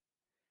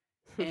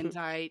 and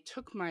I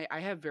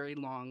have very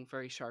long,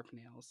 very sharp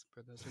nails,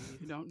 for those of you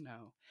who don't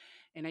know.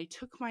 And I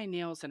took my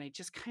nails and I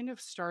just kind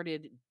of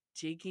started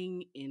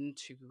digging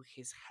into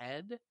his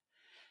head.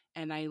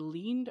 And I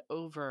leaned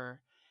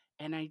over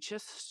and I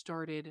just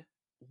started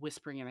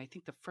whispering. And I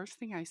think the first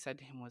thing I said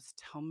to him was,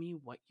 "Tell me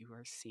what you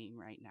are seeing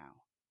right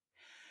now."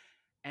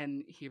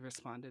 And he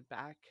responded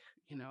back,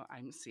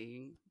 "I'm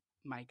seeing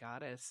my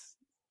goddess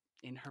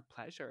in her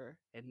pleasure,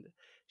 and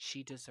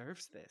she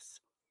deserves this."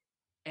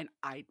 And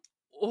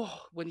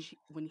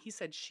when he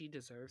said she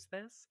deserves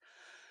this,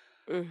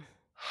 Mm.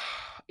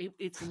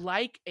 it's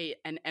like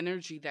an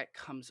energy that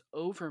comes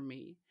over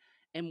me.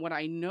 And what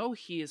I know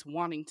he is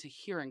wanting to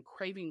hear and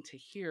craving to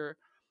hear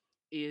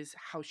is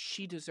how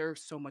she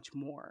deserves so much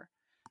more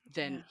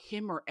than Yeah.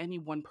 him or any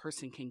one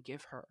person can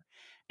give her.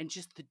 And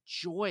just the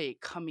joy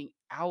coming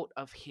out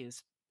of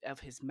his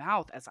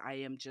mouth as I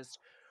am just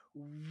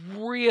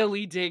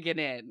really digging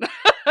in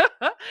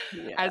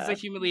as a Yeah.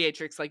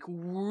 humiliatrix, like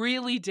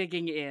really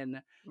digging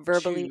in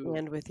Verbally to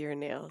and with your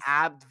nails.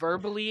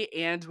 verbally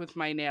and with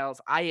my nails.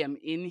 I am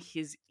in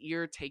his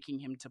ear, taking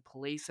him to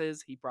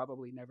places he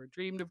probably never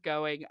dreamed of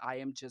going. I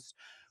am just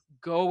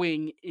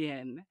going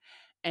in,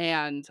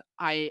 and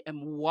I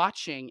am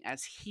watching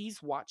as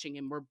he's watching,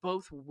 and we're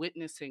both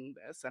witnessing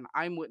this, and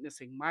I'm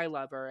witnessing my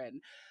lover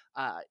and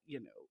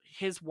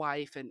his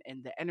wife,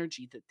 and the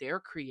energy that they're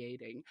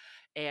creating.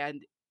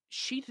 And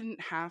she didn't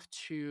have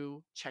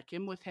to check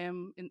in with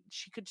him, and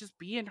she could just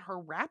be in her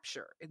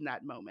rapture in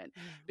that moment,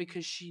 Mhm.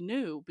 because she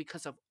knew,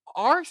 because of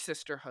our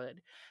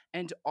sisterhood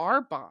and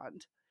our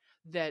bond,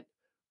 that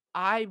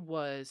I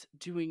was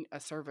doing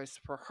a service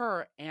for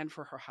her and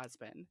for her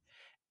husband.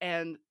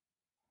 And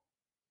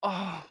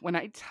oh, when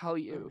I tell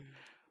you,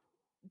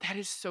 Mm. that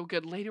is so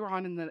good. Later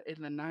on in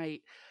the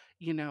night,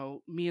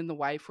 me and the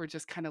wife were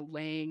just kind of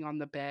laying on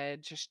the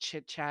bed, just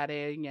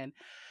chit-chatting, and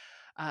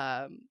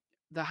um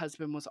the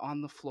husband was on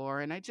the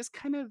floor, and I just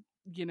kind of,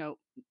 you know,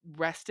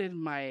 rested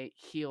my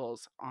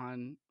heels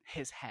on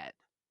his head.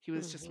 He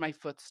was just my Mhm.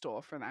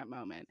 footstool for that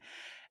moment.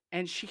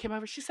 And she came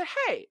over, she said,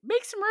 "Hey,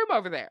 make some room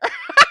over there."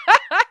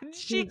 And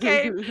she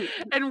came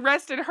and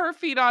rested her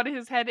feet on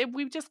his head, and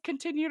we just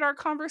continued our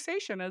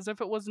conversation as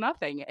if it was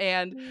nothing.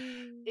 And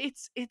Mm.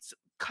 it's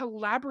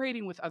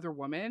collaborating with other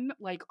women.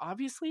 Like,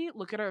 obviously,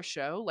 look at our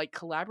show. Like,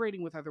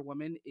 collaborating with other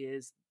women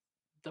is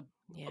the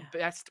Yeah.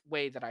 best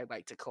way that I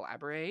like to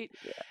collaborate.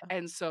 Yeah.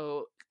 And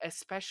so,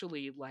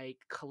 especially like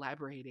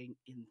collaborating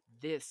in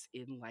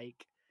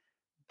like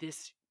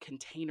this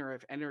container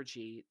of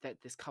energy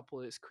that this couple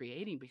is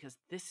creating, because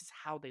this is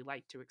how they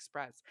like to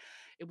express.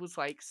 It was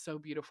like so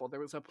beautiful. There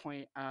was a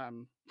point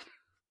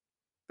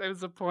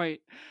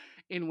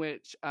in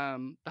which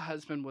the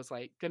husband was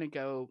like gonna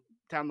go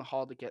down the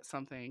hall to get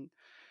something,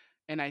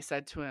 and I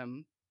said to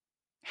him,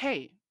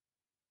 "Hey,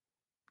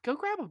 go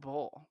grab a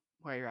bowl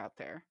while you're out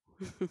there."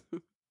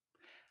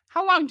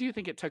 How long do you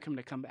think it took him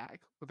to come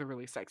back with a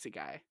really sexy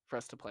guy for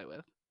us to play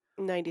with?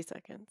 90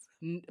 seconds.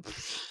 N-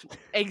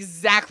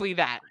 exactly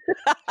that.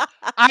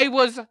 I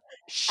was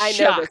I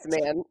know this shocked.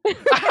 man.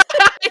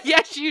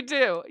 Yes, you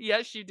do.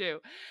 Yes, you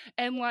do.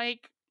 And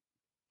like,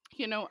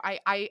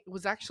 I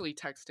was actually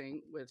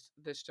texting with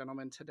this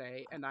gentleman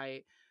today, and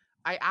I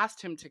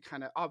asked him to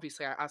kind of,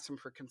 obviously I asked him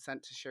for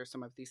consent to share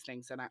some of these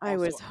things, and I I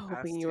also was hoping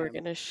asked you were him.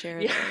 gonna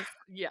share Yeah, this.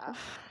 yeah.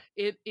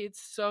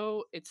 It's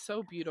so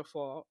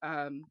beautiful.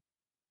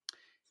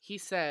 He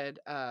said,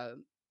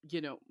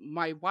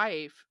 my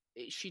wife,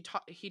 he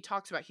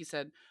talks about, he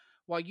said,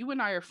 "While you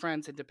and I are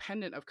friends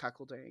independent of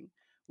cuckolding,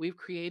 we've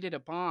created a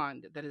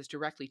bond that is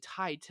directly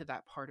tied to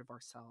that part of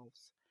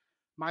ourselves.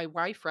 My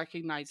wife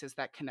recognizes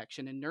that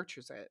connection and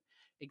nurtures it.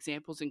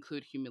 Examples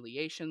include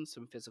humiliation,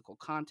 some physical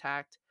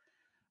contact."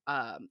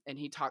 And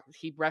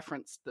he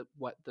referenced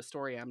the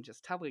story I'm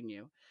just telling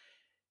you.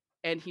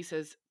 And he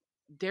says,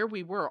 "There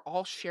we were,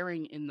 all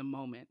sharing in the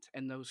moment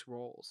and those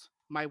roles.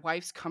 My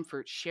wife's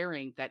comfort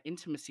sharing that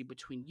intimacy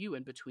between you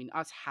and between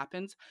us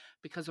happens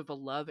because of a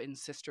love and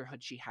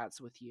sisterhood she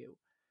has with you.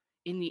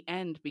 In the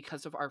end,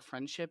 because of our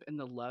friendship and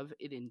the love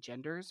it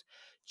engenders,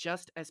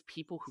 just as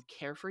people who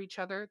care for each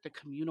other, the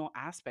communal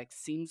aspect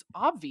seems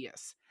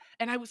obvious."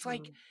 And I was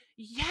like, Mm.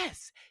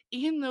 yes,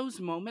 in those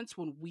moments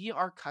when we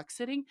are cuck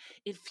sitting,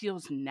 it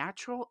feels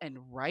natural and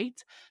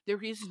right.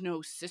 There is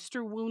no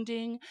sister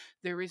wounding.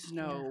 There is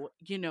Yeah.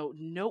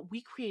 no,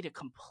 we create a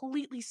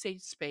completely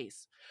safe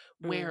space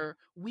Mm. where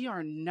we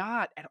are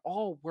not at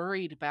all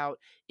worried about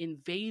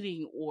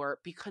invading, or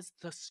because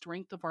the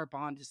strength of our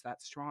bond is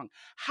that strong.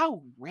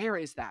 How rare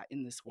is that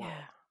in this Yeah.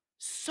 world?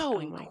 So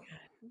Oh my god.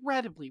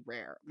 incredibly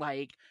rare.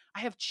 Like,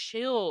 I have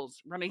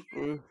chills running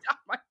Mm. down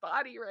my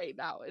body right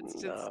now. It's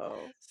just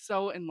No.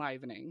 so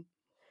enlivening.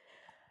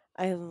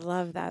 I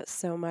love that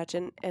so much,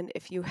 and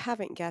if you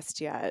haven't guessed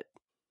yet,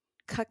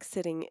 cuck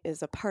sitting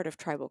is a part of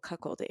tribal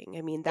cuckolding.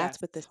 I mean, that's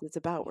Yes. what this is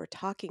about. We're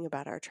talking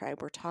about our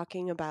tribe. We're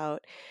talking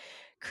about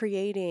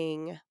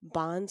creating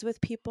bonds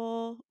with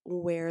people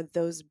where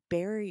those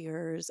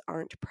barriers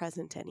aren't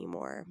present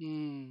anymore,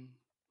 Mm,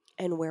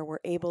 and where we're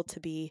able to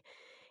be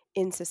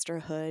in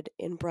sisterhood,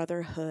 in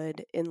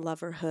brotherhood, in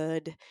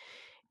loverhood,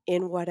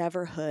 in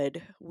whatever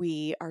hood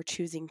we are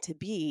choosing to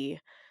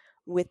be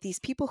with these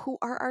people who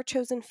are our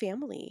chosen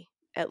family,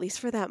 at least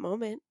for that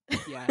moment,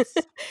 yes.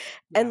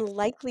 and Yes.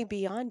 likely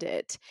beyond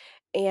it.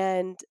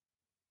 And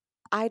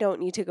I don't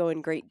need to go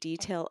in great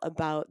detail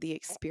about the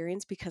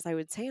experience because I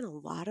would say in a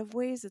lot of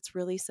ways it's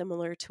really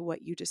similar to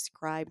what you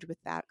described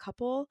with that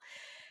couple.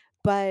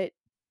 But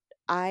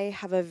I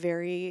have a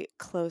very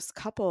close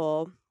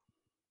couple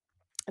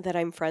that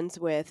I'm friends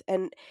with.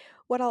 And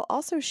what I'll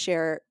also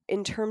share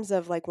in terms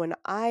of like when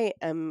I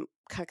am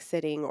cuck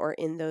sitting or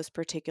in those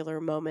particular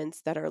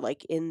moments that are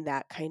like in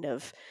that kind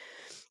of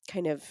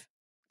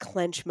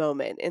clench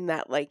moment, in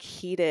that like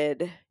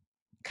heated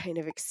kind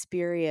of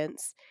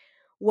experience,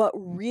 what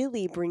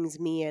really brings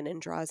me in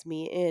and draws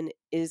me in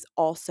is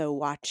also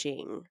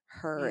watching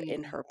her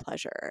in Mm. her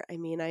pleasure. I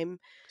mean, I'm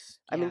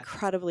Yes.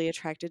 incredibly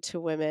attracted to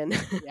women,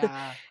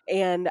 Yeah.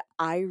 and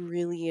I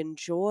really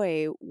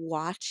enjoy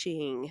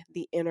watching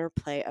the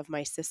interplay of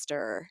my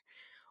sister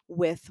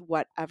with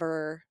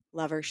whatever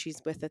lover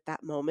she's with at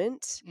that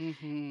moment,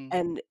 Mhm.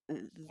 and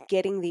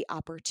getting the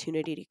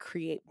opportunity to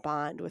create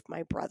bond with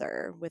my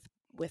brother,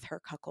 with her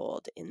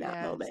cuckold in that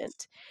Yes.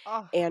 moment.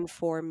 Oh, And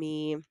for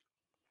me,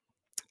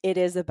 it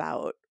is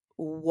about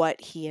what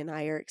he and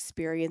I are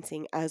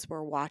experiencing as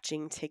we're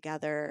watching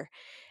together,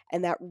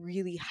 and that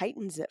really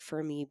heightens it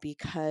for me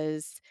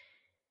because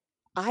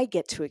I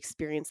get to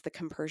experience the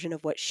compersion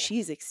of what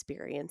she's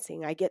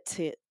experiencing. I get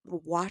to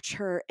watch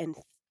her and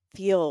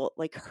feel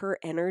like her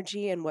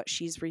energy and what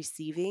she's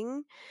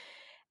receiving.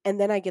 And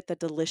then I get the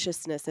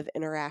deliciousness of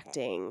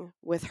interacting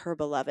with her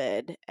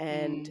beloved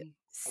and mm.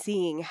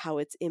 seeing how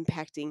it's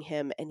impacting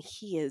him. And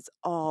he is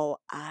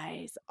all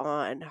eyes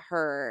on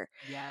her.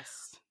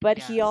 Yes. But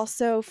he Yes.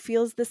 also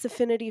feels this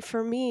affinity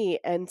for me.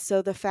 And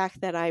so the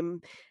fact that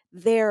I'm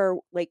there,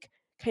 like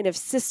kind of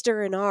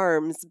sister in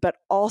arms, but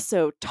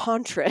also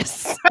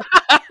tantress.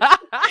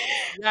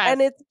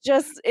 And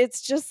Yes.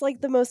 it's just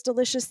like the most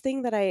delicious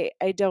thing that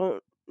I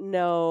don't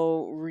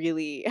know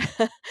really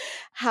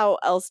how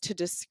else to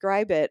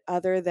describe it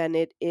other than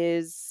it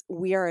is,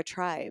 we are a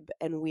tribe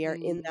and we are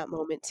in Mm. that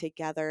moment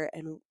together,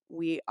 and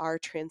we are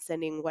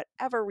transcending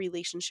whatever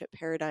relationship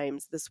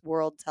paradigms this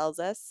world tells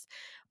us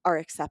are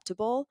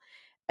acceptable,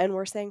 and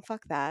we're saying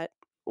fuck that.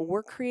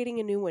 We're creating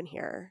a new one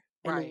here,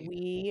 and Right.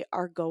 we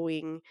are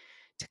going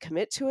to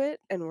commit to it,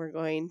 and we're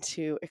going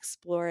to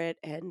explore it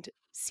and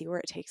see where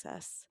it takes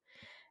us.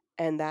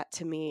 And that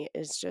to me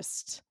is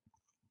just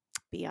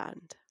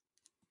beyond.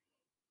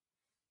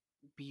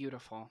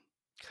 Beautiful.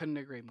 Couldn't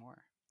agree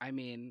more. I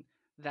mean,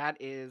 that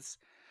is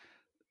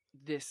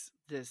this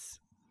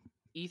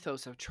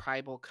ethos of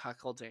tribal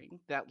cuckolding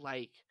that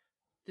like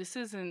this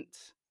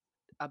isn't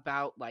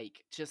about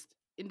like just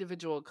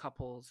individual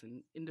couples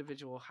and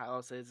individual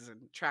houses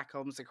and track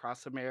homes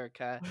across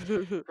America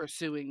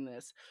pursuing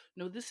this.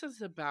 No, this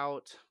is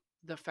about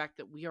the fact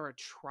that we are a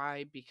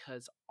tribe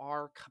because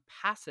our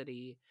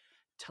capacity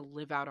to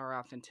live out our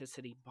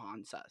authenticity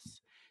bonds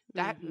us.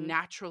 That Mhm.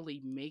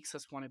 naturally makes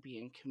us want to be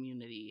in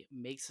community,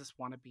 makes us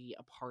want to be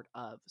a part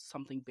of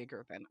something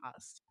bigger than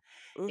us.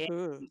 And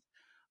Mhm.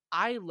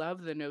 I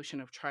love the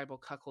notion of tribal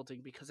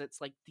cuckolding because it's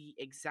like the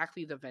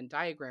exactly the Venn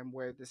diagram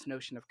where this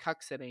notion of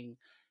cuck sitting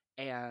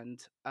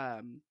and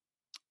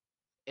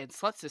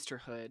slut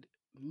sisterhood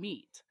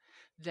meet.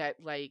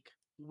 That like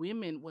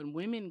women, when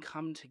women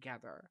come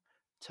together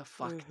to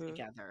fuck Mhm.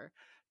 together,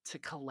 to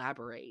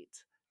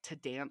collaborate, to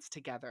dance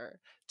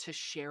together, to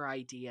share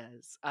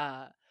ideas,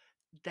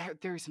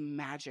 there's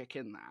magic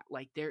in that.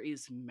 Like there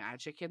is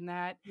magic in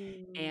that,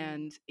 Mm.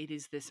 and it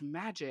is this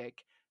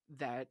magic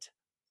that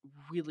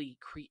really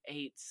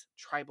creates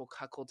tribal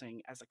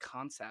cuckolding as a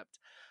concept.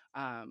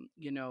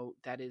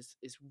 That is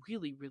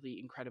really really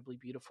incredibly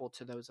beautiful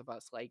to those of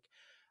us. Like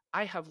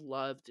I have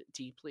loved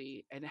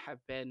deeply and have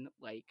been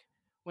like,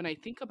 when I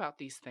think about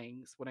these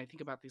things, when I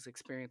think about these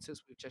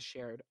experiences we've just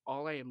shared,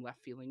 all I am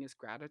left feeling is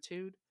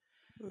gratitude.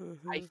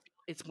 Mhm.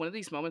 It's one of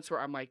these moments where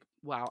I'm like,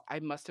 wow, I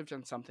must have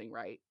done something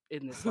right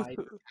in this life,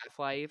 or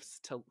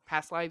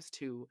past lives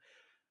to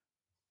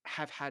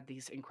have had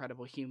these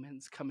incredible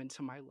humans come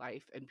into my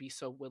life and be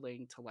so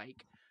willing to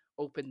like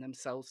open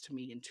themselves to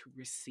me and to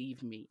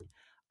receive me.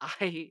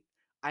 I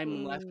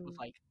I'm left with Mm.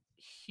 like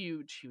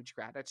huge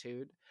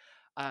gratitude.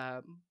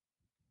 Um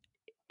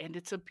and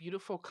it's a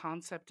beautiful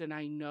concept, and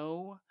I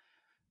know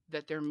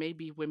that there may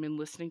be women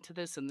listening to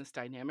this in this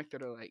dynamic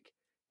that are like,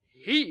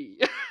 "He,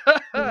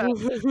 no.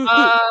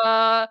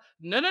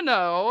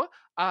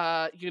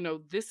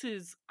 This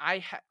is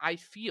I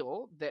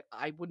feel that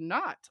I would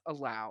not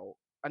allow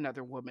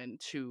another woman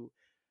to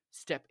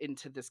step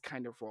into this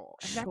kind of role,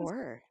 and that is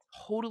Sure.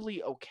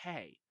 totally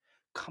okay,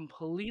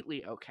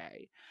 completely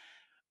okay,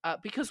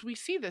 because we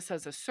see this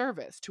as a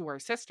service to our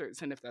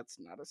sisters, and if that's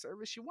not a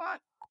service you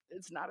want,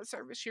 it's not a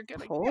service you're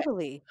gonna get.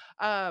 Totally.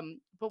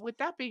 But with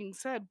that being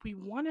said, we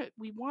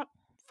want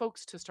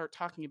folks to start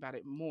talking about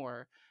it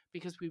more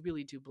because we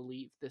really do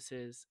believe this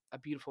is a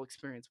beautiful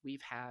experience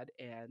we've had,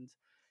 and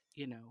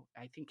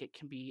I think it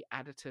can be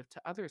additive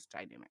to others'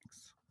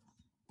 dynamics.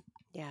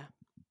 Yeah.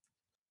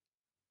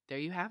 There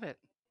you have it.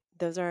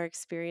 Those are our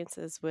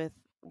experiences with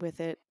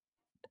it,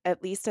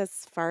 at least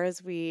as far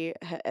as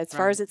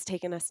Right. it's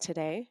taken us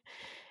today.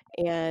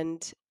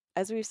 And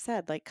as we've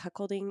said, like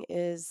cuckolding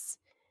is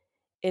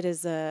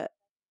a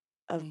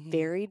Hmm.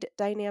 varied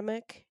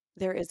dynamic.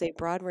 There is a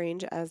broad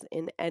range as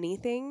in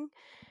anything.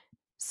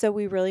 So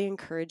we really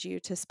encourage you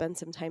to spend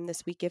some time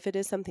this week if it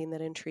is something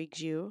that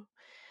intrigues you.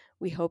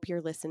 We hope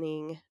you're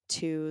listening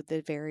to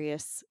the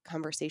various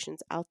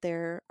conversations out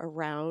there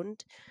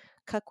around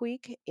Cuck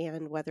Week,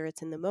 and whether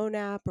it's in the Moan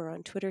app or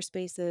on Twitter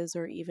Spaces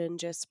or even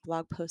just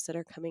blog posts that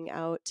are coming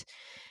out,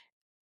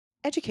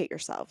 educate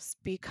yourselves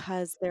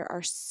because there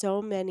are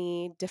so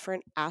many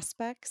different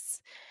aspects,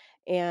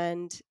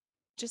 and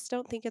just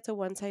don't think it's a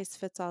one size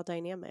fits all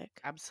dynamic.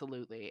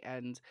 Absolutely.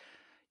 And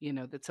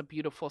that's a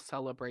beautiful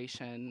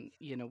celebration.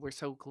 We're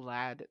so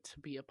glad to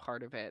be a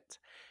part of it.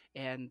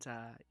 And,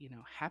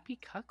 happy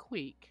Cuck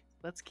Week.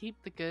 Let's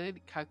keep the good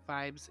Cuck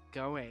vibes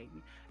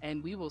going.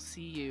 And we will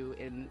see you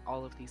in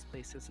all of these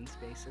places and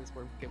spaces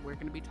where we're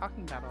going to be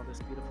talking about all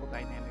this beautiful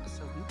dynamic.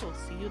 So we will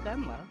see you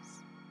then,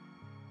 loves.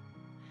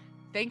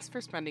 Thanks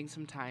for spending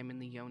some time in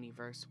the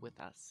Yoniverse with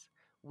us.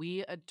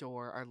 We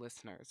adore our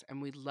listeners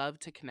and we love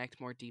to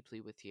connect more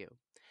deeply with you.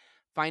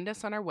 Find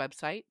us on our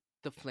website,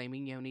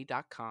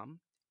 theflamingyoni.com,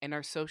 and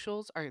our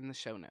socials are in the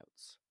show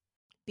notes.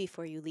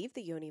 Before you leave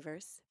the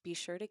Universe, be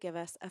sure to give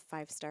us a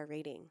 5-star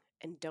rating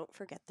and don't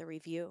forget the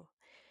review.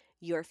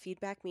 Your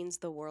feedback means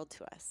the world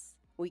to us.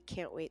 We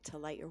can't wait to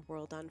light your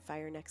world on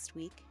fire next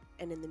week.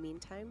 And in the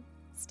meantime,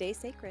 stay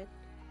sacred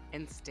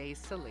and stay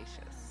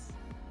salacious.